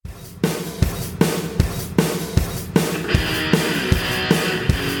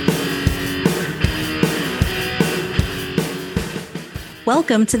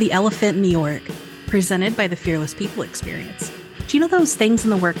Welcome to The Elephant in the Org, presented by the Fearless People Experience. Do you know those things in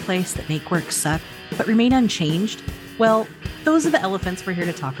the workplace that make work suck, but remain unchanged? Well, those are the elephants we're here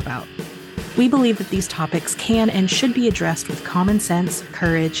to talk about. We believe that these topics can and should be addressed with common sense,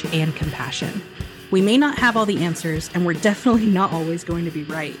 courage, and compassion. We may not have all the answers, and we're definitely not always going to be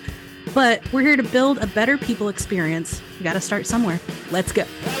right. But we're here to build a better people experience. We gotta start somewhere. Let's go.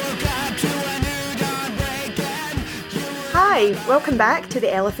 Hi, welcome back to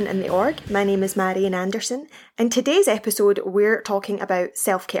The Elephant in the Org. My name is Marian Anderson. In today's episode, we're talking about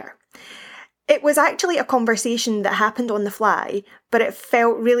self-care. It was actually a conversation that happened on the fly, but it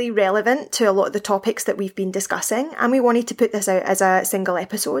felt really relevant to a lot of the topics that we've been discussing, and we wanted to put this out as a single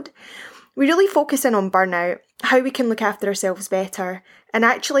episode. We really focus in on burnout, how we can look after ourselves better, and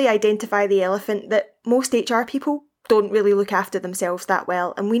actually identify the elephant that most HR people don't really look after themselves that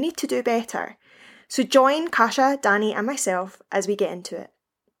well, and we need to do better. So join Kasha, Danny, and myself as we get into it.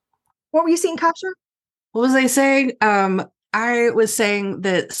 What were you saying, Kasha? What was I saying? I was saying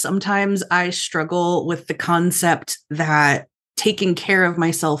that sometimes I struggle with the concept that taking care of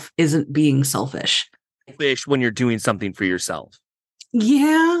myself isn't being selfish. Selfish when you're doing something for yourself.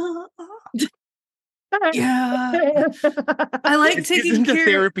 Yeah. Yeah. I like This taking isn't care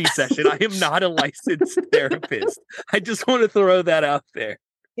a therapy session. I am not a licensed therapist. I just want to throw that out there.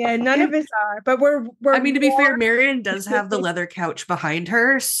 Yeah, none of us are, but we're I mean, to be fair, Marian does have the leather couch behind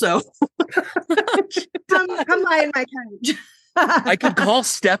her, so come lie on my couch. I could call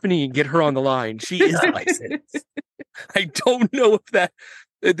Stephanie and get her on the line. She is licensed. I don't know if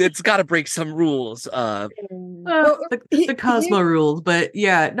it's got to break some rules. The Cosmo rules, but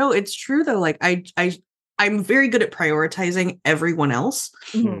yeah, no, it's true though. Like I'm very good at prioritizing everyone else,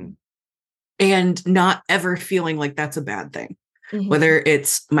 and not ever feeling like that's a bad thing. Mm-hmm. Whether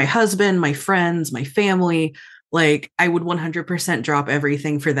it's my husband, my friends, my family, like I would 100% drop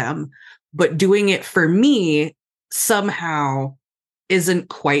everything for them. But doing it for me somehow isn't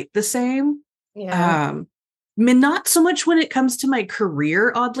quite the same. Yeah. Not so much when it comes to my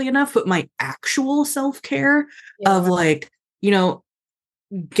career, oddly enough, but my actual self-care of like,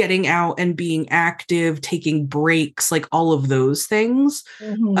 getting out and being active, taking breaks, like all of those things.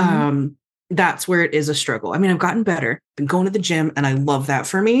 Mm-hmm. That's where it is a struggle. I mean, I've gotten better, been going to the gym, and I love that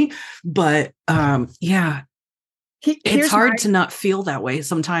for me. But it's hard to not feel that way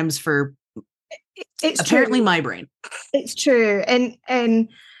sometimes for it's apparently true. My brain. It's true. And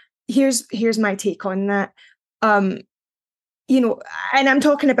here's my take on that. And I'm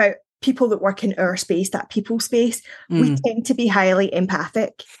talking about people that work in our space, that people space. We tend to be highly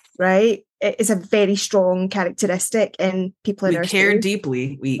empathic, right? It is a very strong characteristic in people in our space. We care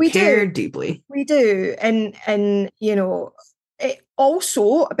deeply. We care deeply. We do. And it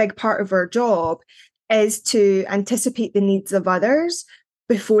also, a big part of our job is to anticipate the needs of others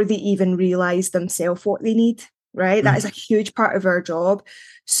before they even realize themselves what they need, right? That is a huge part of our job.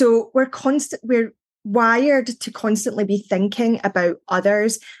 So we're wired to constantly be thinking about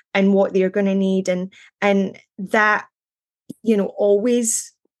others and what they're going to need, and that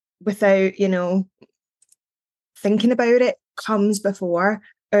always without thinking about it comes before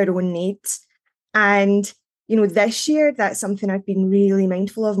our own needs. And this year that's something I've been really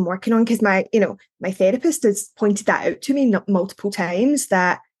mindful of and working on, because my therapist has pointed that out to me multiple times,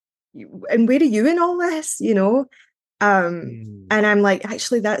 that and where are you in all this, and I'm like,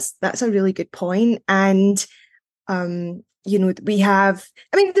 actually that's a really good point. And we have,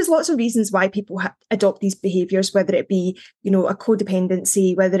 there's lots of reasons why people adopt these behaviors, whether it be a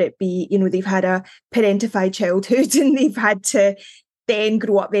codependency, whether it be they've had a parentified childhood and they've had to then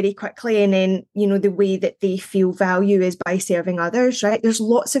grow up very quickly, and then the way that they feel value is by serving others, right? There's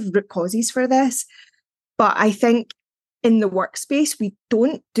lots of root causes for this, but I think in the workspace we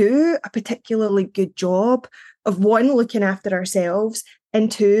don't do a particularly good job of, one, looking after ourselves, and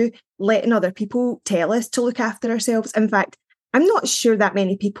two, letting other people tell us to look after ourselves. In fact, I'm not sure that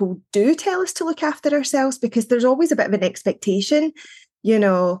many people do tell us to look after ourselves, because there's always a bit of an expectation,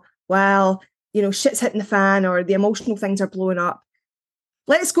 shit's hitting the fan or the emotional things are blowing up.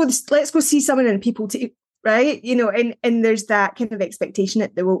 Let's go see someone in people right? And there's that kind of expectation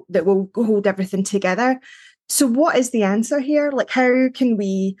that that will hold everything together. So what is the answer here? Like, how can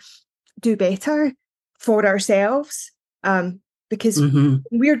we do better for ourselves? Because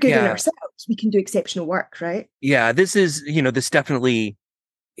we're good in ourselves, we can do exceptional work, right? Yeah, this is, this definitely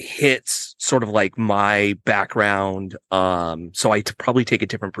hits sort of like my background. So I probably take a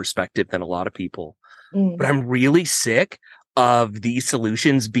different perspective than a lot of people. But I'm really sick of these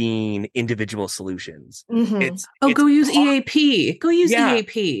solutions being individual solutions. Mhm. Go use EAP. Go use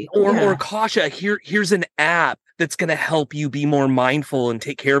EAP. Or Kasha, here's an app that's going to help you be more mindful and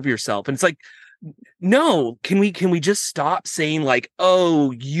take care of yourself. And it's like, no, can we just stop saying like,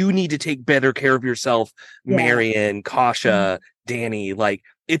 oh, you need to take better care of yourself, Marion, Kasha, Danny, like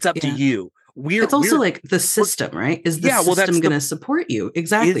it's up to you. It's also like the system, right? Is the system going to support you?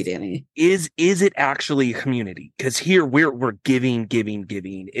 Exactly, Danny. Is it actually a community? Because here we're giving.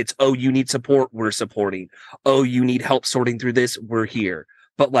 It's, oh, you need support, we're supporting. Oh, you need help sorting through this, we're here.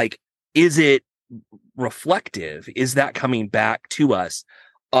 But like, is it reflective? Is that coming back to us?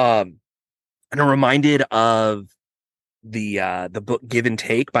 And I'm reminded of the book Give and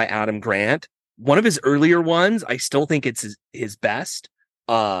Take by Adam Grant. One of his earlier ones, I still think it's his best.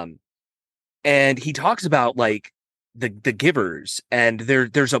 And he talks about like the givers, and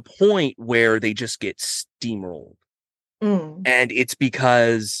there's a point where they just get steamrolled. And it's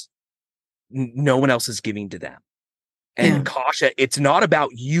because no one else is giving to them. And Kasha, it's not about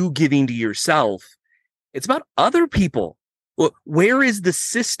you giving to yourself. It's about other people. Where is the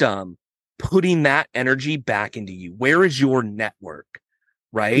system putting that energy back into you? Where is your network?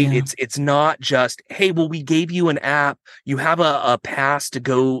 Right? Yeah. It's not just, hey, well, we gave you an app. You have a pass to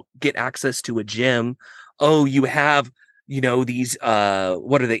go get access to a gym. Oh, you have, these,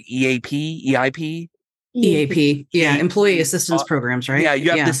 what are they? EIP? Yeah. Employee assistance programs, right? Yeah.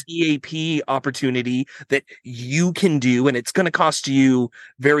 You have this EAP opportunity that you can do, and it's going to cost you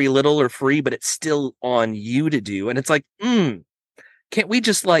very little or free, but it's still on you to do. And it's like, can't we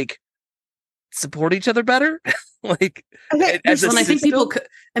just like support each other better? Like, as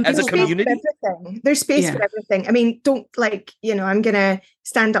a community, there's space for everything. I mean, don't like, I'm gonna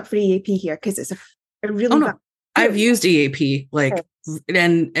stand up for EAP here because it's a really I've used EAP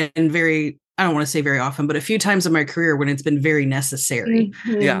and very, I don't want to say very often, but a few times in my career when it's been very necessary.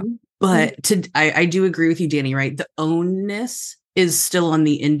 But I do agree with you, Danny, right? The onus is still on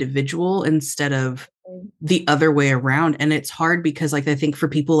the individual instead of the other way around. And it's hard because like I think for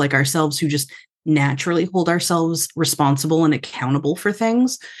people like ourselves who just naturally hold ourselves responsible and accountable for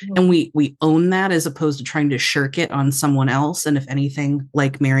things, and we own that as opposed to trying to shirk it on someone else. And if anything,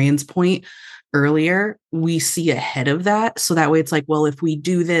 like Marion's point earlier, we see ahead of that, so that way it's like, well, if we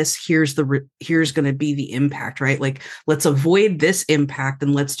do this, here's going to be the impact, right? Like, let's avoid this impact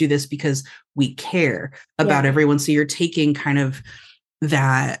and let's do this because we care about everyone. So you're taking kind of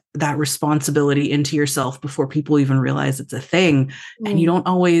that responsibility into yourself before people even realize it's a thing. And you don't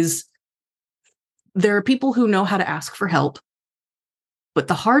always, there are people who know how to ask for help, but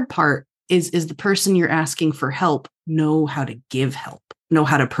the hard part is the person you're asking for help know how to give help, know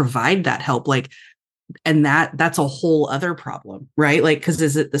how to provide that help. Like, and that's a whole other problem, right? Like, because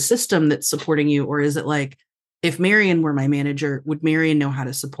is it the system that's supporting you, or is it like, if Marion were my manager, would Marion know how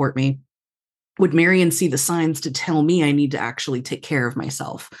to support me? Would Marion see the signs to tell me I need to actually take care of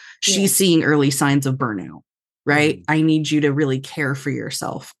myself? She's seeing early signs of burnout, right? I need you to really care for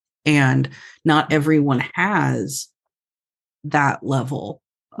yourself. And not everyone has that level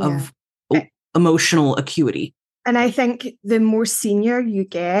of emotional acuity. And I think the more senior you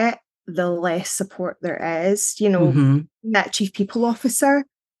get, the less support there is, that chief people officer.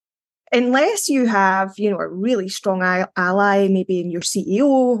 Unless you have, a really strong ally, maybe in your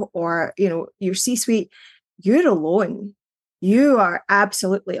CEO or, your C-suite, you're alone. You are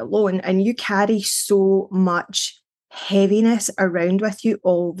absolutely alone, and you carry so much heaviness around with you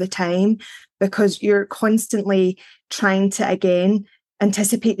all the time because you're constantly trying to, again,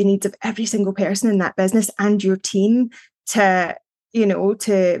 anticipate the needs of every single person in that business and your team to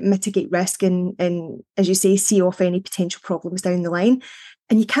mitigate risk and, as you say, see off any potential problems down the line.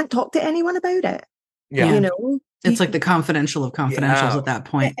 And you can't talk to anyone about it. It's like the confidential of confidentials at that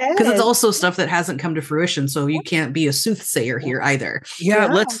point, because it's also stuff that hasn't come to fruition. So you can't be a soothsayer here either.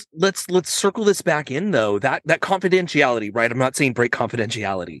 Let's circle this back in though, that confidentiality, right? I'm not saying break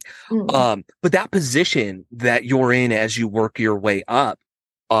confidentiality, but that position that you're in as you work your way up,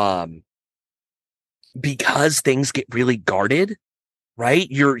 because things get really guarded, right?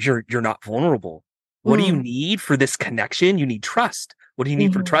 You're not vulnerable. What do you need for this connection? You need trust. What do you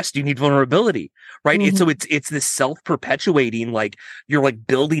need for trust? You need vulnerability, right? It's this self-perpetuating, like you're like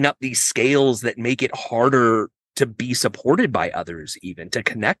building up these scales that make it harder to be supported by others, even to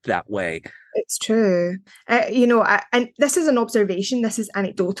connect that way. It's true. And this is an observation. This is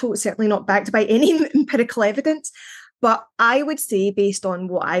anecdotal. It's certainly not backed by any empirical evidence. But I would say, based on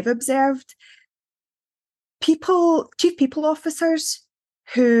what I've observed, chief people officers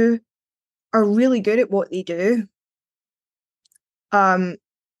who are really good at what they do,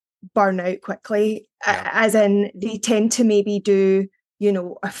 burn out quickly, as in they tend to maybe do,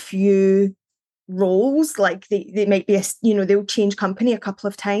 a few roles, like they might be, they'll change company a couple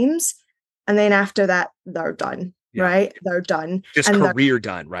of times. And then after that, they're done, right? They're done. Just and career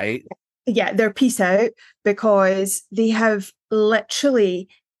done, right? Yeah, they're peace out because they have literally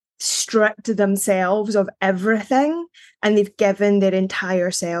stripped themselves of everything and they've given their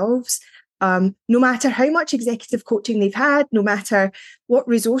entire selves. No matter how much executive coaching they've had, no matter what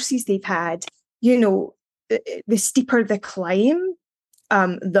resources they've had, the steeper the climb,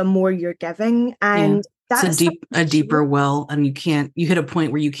 the more you're giving. And that's a deeper well, and you hit a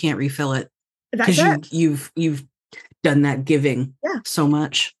point where you can't refill it because you've done that giving so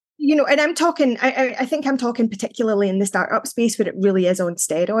much. And I'm talking, I think I'm talking particularly in the startup space where it really is on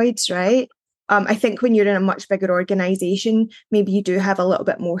steroids, right? I think when you're in a much bigger organization, maybe you do have a little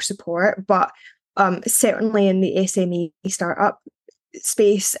bit more support, but certainly in the SME startup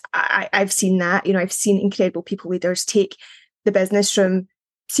space, I've seen that. I've seen incredible people leaders take the business from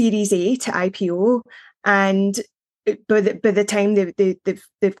Series A to IPO, and by the time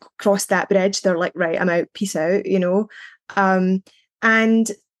they've crossed that bridge, they're like, right, I'm out, peace out,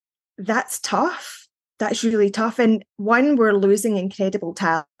 and that's tough. That's really tough. And one, we're losing incredible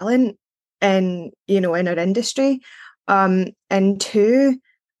talent in our industry. And two,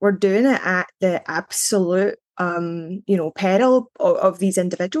 we're doing it at the absolute peril of these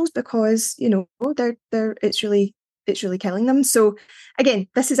individuals because they're it's really killing them. So again,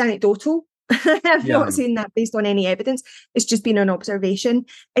 this is anecdotal. I'm not saying that based on any evidence. It's just been an observation.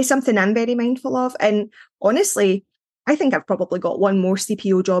 It's something I'm very mindful of. And honestly, I think I've probably got one more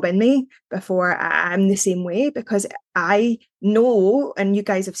CPO job in me before I'm the same way, because I know, and you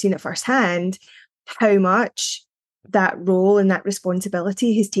guys have seen it firsthand, how much that role and that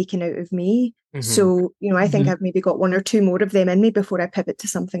responsibility has taken out of me. Mm-hmm. So, I think I've maybe got one or two more of them in me before I pivot to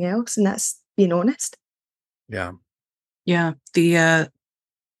something else. And that's being honest. Yeah. Yeah.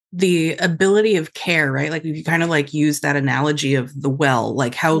 The ability of care, right? Like you kind of like use that analogy of the well,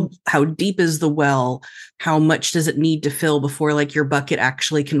 like how deep is the well? How much does it need to fill before like your bucket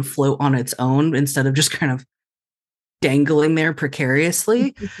actually can float on its own instead of just kind of dangling there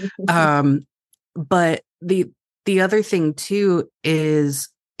precariously? But the other thing too is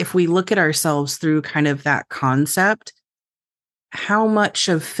if we look at ourselves through kind of that concept, how much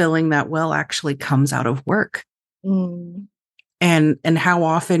of filling that well actually comes out of work? Mm. And how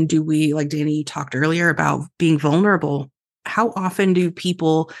often do we, like Danny, you talked earlier about being vulnerable. How often do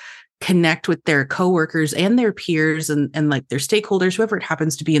people connect with their coworkers and their peers and like their stakeholders, whoever it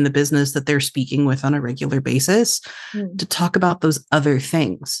happens to be in the business that they're speaking with on a regular basis, to talk about those other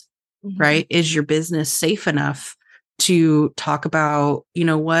things, right? Is your business safe enough to talk about,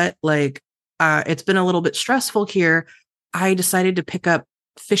 it's been a little bit stressful here. I decided to pick up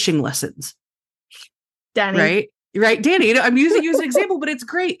fishing lessons. Danny. Right, Danny, I'm using you as an example, but it's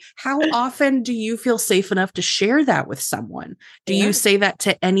great. How often do you feel safe enough to share that with someone? Do you say that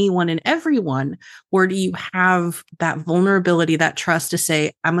to anyone and everyone? Or do you have that vulnerability, that trust to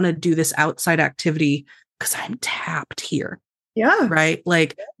say, I'm going to do this outside activity because I'm tapped here? Yeah. Right.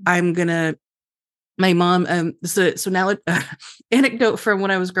 Like my mom, so now anecdote from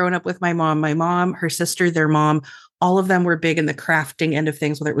when I was growing up with my mom, her sister, their mom, all of them were big in the crafting end of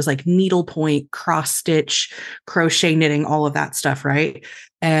things, whether it was like needlepoint, cross stitch, crochet, knitting, all of that stuff. Right.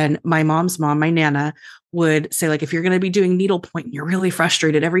 And my mom's mom, my Nana, would say, like, if you're going to be doing needlepoint and you're really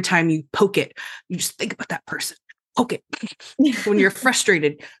frustrated, every time you poke it, you just think about that person. Poke it. When you're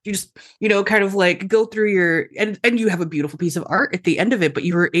frustrated, you just, kind of like go through your, and you have a beautiful piece of art at the end of it, but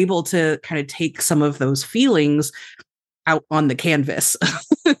you were able to kind of take some of those feelings out on the canvas.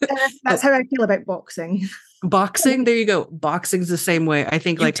 That's how I feel about boxing. Boxing, there you go. Boxing's the same way. I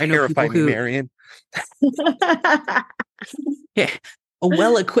think, like, I know people who, Marion. yeah, a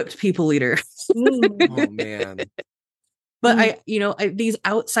well-equipped people leader. Oh man. But these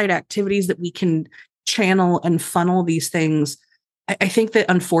outside activities that we can channel and funnel these things. I think that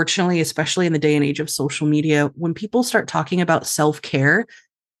unfortunately, especially in the day and age of social media, when people start talking about self-care,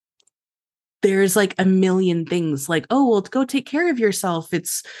 there's like a million things like, oh, well, go take care of yourself.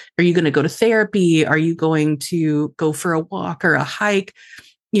 Are you going to go to therapy? Are you going to go for a walk or a hike?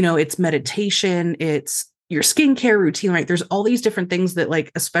 It's meditation, it's your skincare routine, right? There's all these different things that,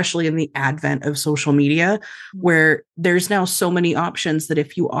 like, especially in the advent of social media, where there's now so many options that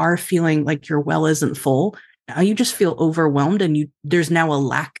if you are feeling like your well isn't full, now you just feel overwhelmed and there's now a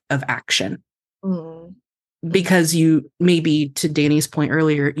lack of action. Because you, maybe to Danny's point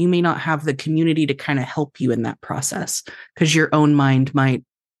earlier, you may not have the community to kind of help you in that process because your own mind might,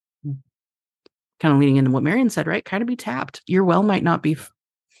 kind of leading into what Marion said, right? Kind of be tapped. Your well might not be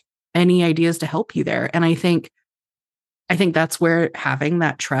any ideas to help you there. And I think that's where having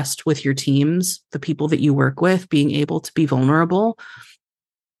that trust with your teams, the people that you work with, being able to be vulnerable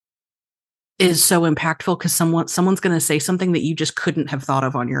is so impactful, because someone's going to say something that you just couldn't have thought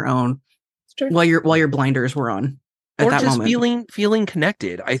of on your own while your blinders were on at or that just moment. feeling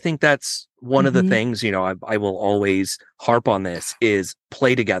connected. I think that's one of the things, I will always harp on this, is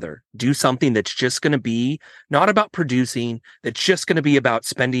play together. Do something that's just going to be not about producing, that's just going to be about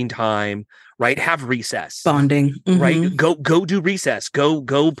spending time, right? Have recess. Bonding. Right? Go do recess.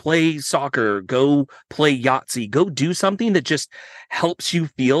 Go play soccer. Go play Yahtzee. Go do something that just helps you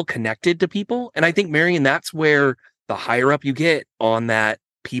feel connected to people. And I think, Marion, that's where the higher up you get on that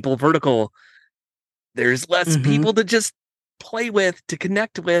people vertical, there's less people to just play with, to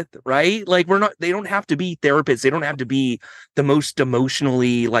connect with, right? Like, they don't have to be therapists. They don't have to be the most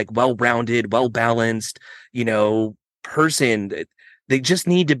emotionally like well-rounded, well-balanced, person. They just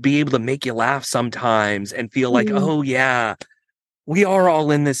need to be able to make you laugh sometimes and feel like, oh yeah, we are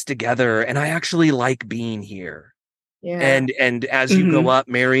all in this together. And I actually like being here. Yeah. And as you go up,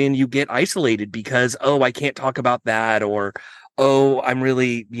 Marion, you get isolated because, oh, I can't talk about that, or, oh, I'm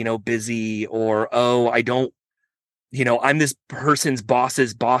really, busy, or, oh, I don't, I'm this person's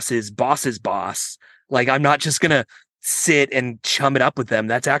boss's boss. Like, I'm not just going to sit and chum it up with them.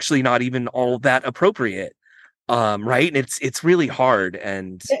 That's actually not even all that appropriate. Right. And it's really hard.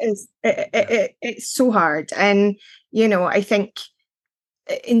 And it is, it's so hard. And, I think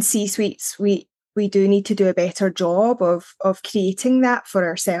in C-suites, we do need to do a better job of creating that for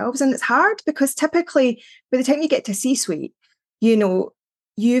ourselves. And it's hard because typically by the time you get to C-suite,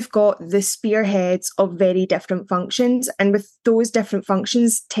 you've got the spearheads of very different functions. And with those different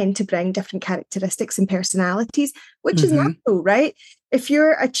functions tend to bring different characteristics and personalities, which is natural, right? If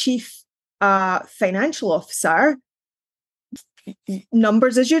you're a chief financial officer,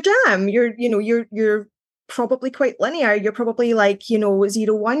 numbers is your jam. You're probably quite linear. You're probably like,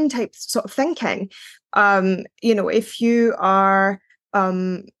 0-1 type sort of thinking. If you are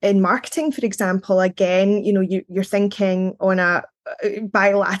in marketing, for example, again, you're thinking on a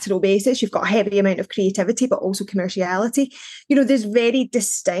bilateral basis. You've got a heavy amount of creativity, but also commerciality. There's very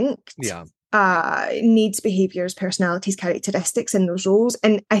distinct needs, behaviors, personalities, characteristics in those roles.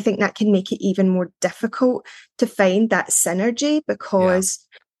 And I think that can make it even more difficult to find that synergy, because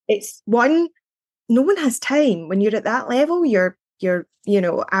it's one, no one has time. When you're at that level, you're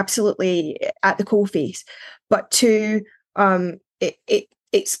absolutely at the coalface. But two,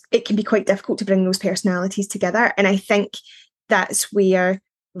 it can be quite difficult to bring those personalities together. And I think that's where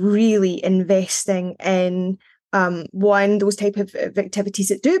really investing in those type of activities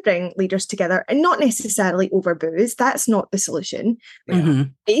that do bring leaders together, and not necessarily over booze. That's not the solution.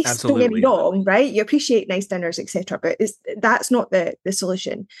 Don't get me wrong, right? You appreciate nice dinners, etc., but that's not the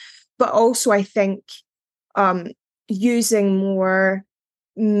solution. But also, I think using more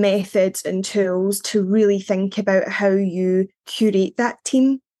methods and tools to really think about how you curate that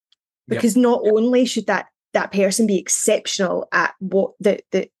team, because not only should that person be exceptional at what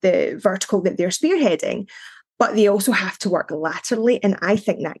the vertical that they're spearheading, but they also have to work laterally. And I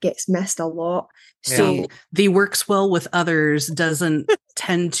think that gets missed a lot. So the works well with others doesn't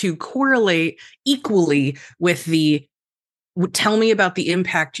tend to correlate equally with the tell me about the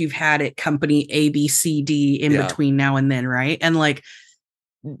impact you've had at company A, B, C, D in between now and then, right? And like,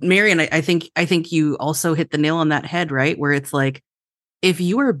 Marion, I think you also hit the nail on that head, right? Where it's like, if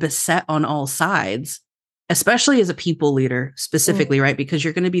you are beset on all sides, especially as a people leader specifically, right? Because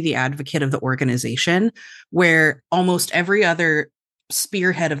you're going to be the advocate of the organization, where almost every other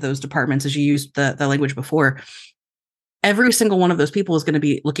spearhead of those departments, as you used the language before, every single one of those people is going to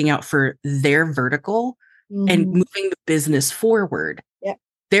be looking out for their vertical and moving the business forward. Yeah.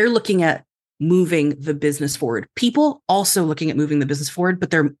 They're looking at moving the business forward. People also looking at moving the business forward, but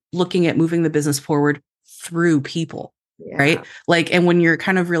they're looking at moving the business forward through people, right? Like, and when you're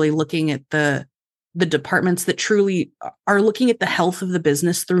kind of really looking at the departments that truly are looking at the health of the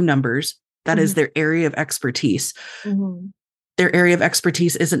business through numbers, that is their area of expertise. Their area of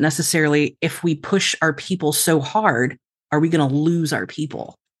expertise isn't necessarily, if we push our people so hard, are we going to lose our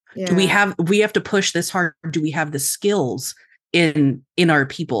people? Do we have to push this hard? Do we have the skills in our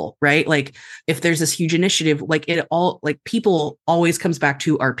people, right? Like, if there's this huge initiative, like people always comes back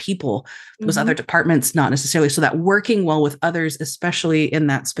to our people, those other departments, not necessarily. So that working well with others, especially in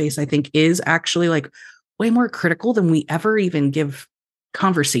that space, I think is actually like way more critical than we ever even give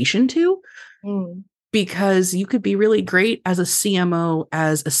conversation to. Because you could be really great as a CMO,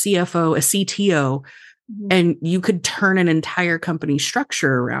 as a CFO, a CTO, and you could turn an entire company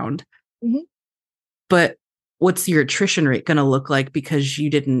structure around. But what's your attrition rate going to look like because you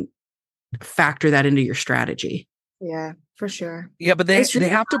didn't factor that into your strategy. Yeah, for sure. Yeah, but they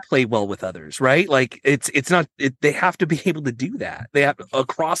have to play well with others, right? Like they have to be able to do that. They have to,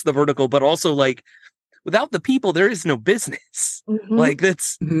 across the vertical, but also like without the people, there is no business. Mm-hmm. Like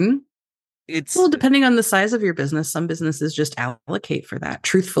that's it's well, depending on the size of your business, some businesses just allocate for that,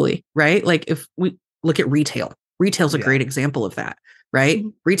 truthfully, right? Like if we look at retail's a great example of that, right? Mm-hmm.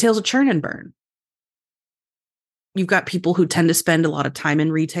 Retail's a churn and burn. You've got people who tend to spend a lot of time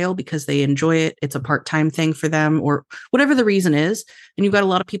in retail because they enjoy it. It's a part-time thing for them or whatever the reason is. And you've got a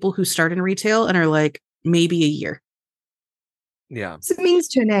lot of people who start in retail and are like, maybe a year. Yeah. So it means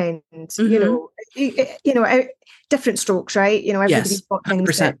to an end, different strokes, right? Everybody's got things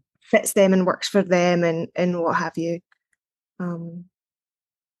 100%. That fits them and works for them and what have you. Food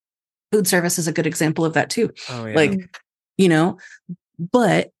service is a good example of that too. Oh, yeah.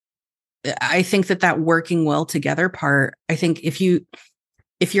 But I think that working well together part, I think if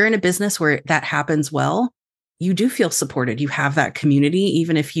you're in a business where that happens well, you do feel supported. You have that community,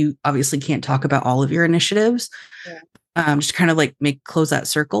 even if you obviously can't talk about all of your initiatives, just kind of like close that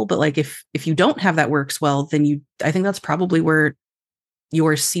circle. But like, if you don't have that works well, then I think that's probably where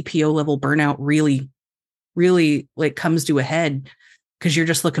your CPO level burnout really, really like comes to a head. Cause you're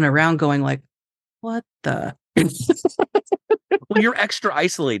just looking around going like, what the? Well, you're extra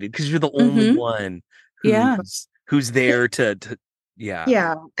isolated because you're the only one who's there to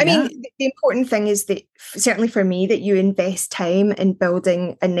Yeah. I mean, the important thing is that certainly for me that you invest time in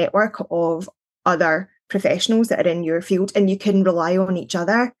building a network of other professionals that are in your field and you can rely on each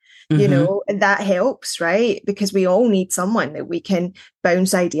other, and that helps, right? Because we all need someone that we can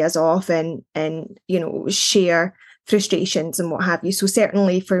bounce ideas off and share frustrations and what have you. So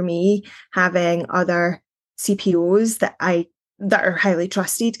certainly for me, having other CPOs that are highly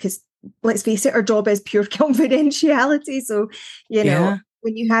trusted, because let's face it, our job is pure confidentiality. So,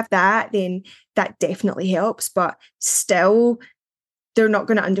 when you have that, then that definitely helps. But still, they're not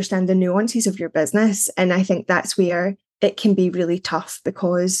going to understand the nuances of your business. And I think that's where it can be really tough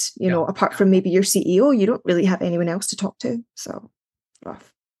because, apart from maybe your CEO, you don't really have anyone else to talk to. So,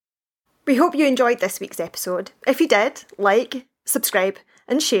 rough. We hope you enjoyed this week's episode. If you did, like, subscribe,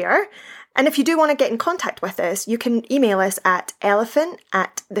 and share. And if you do want to get in contact with us, you can email us at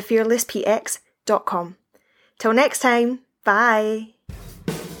elephant@thefearlesspx.com. Till next time, bye.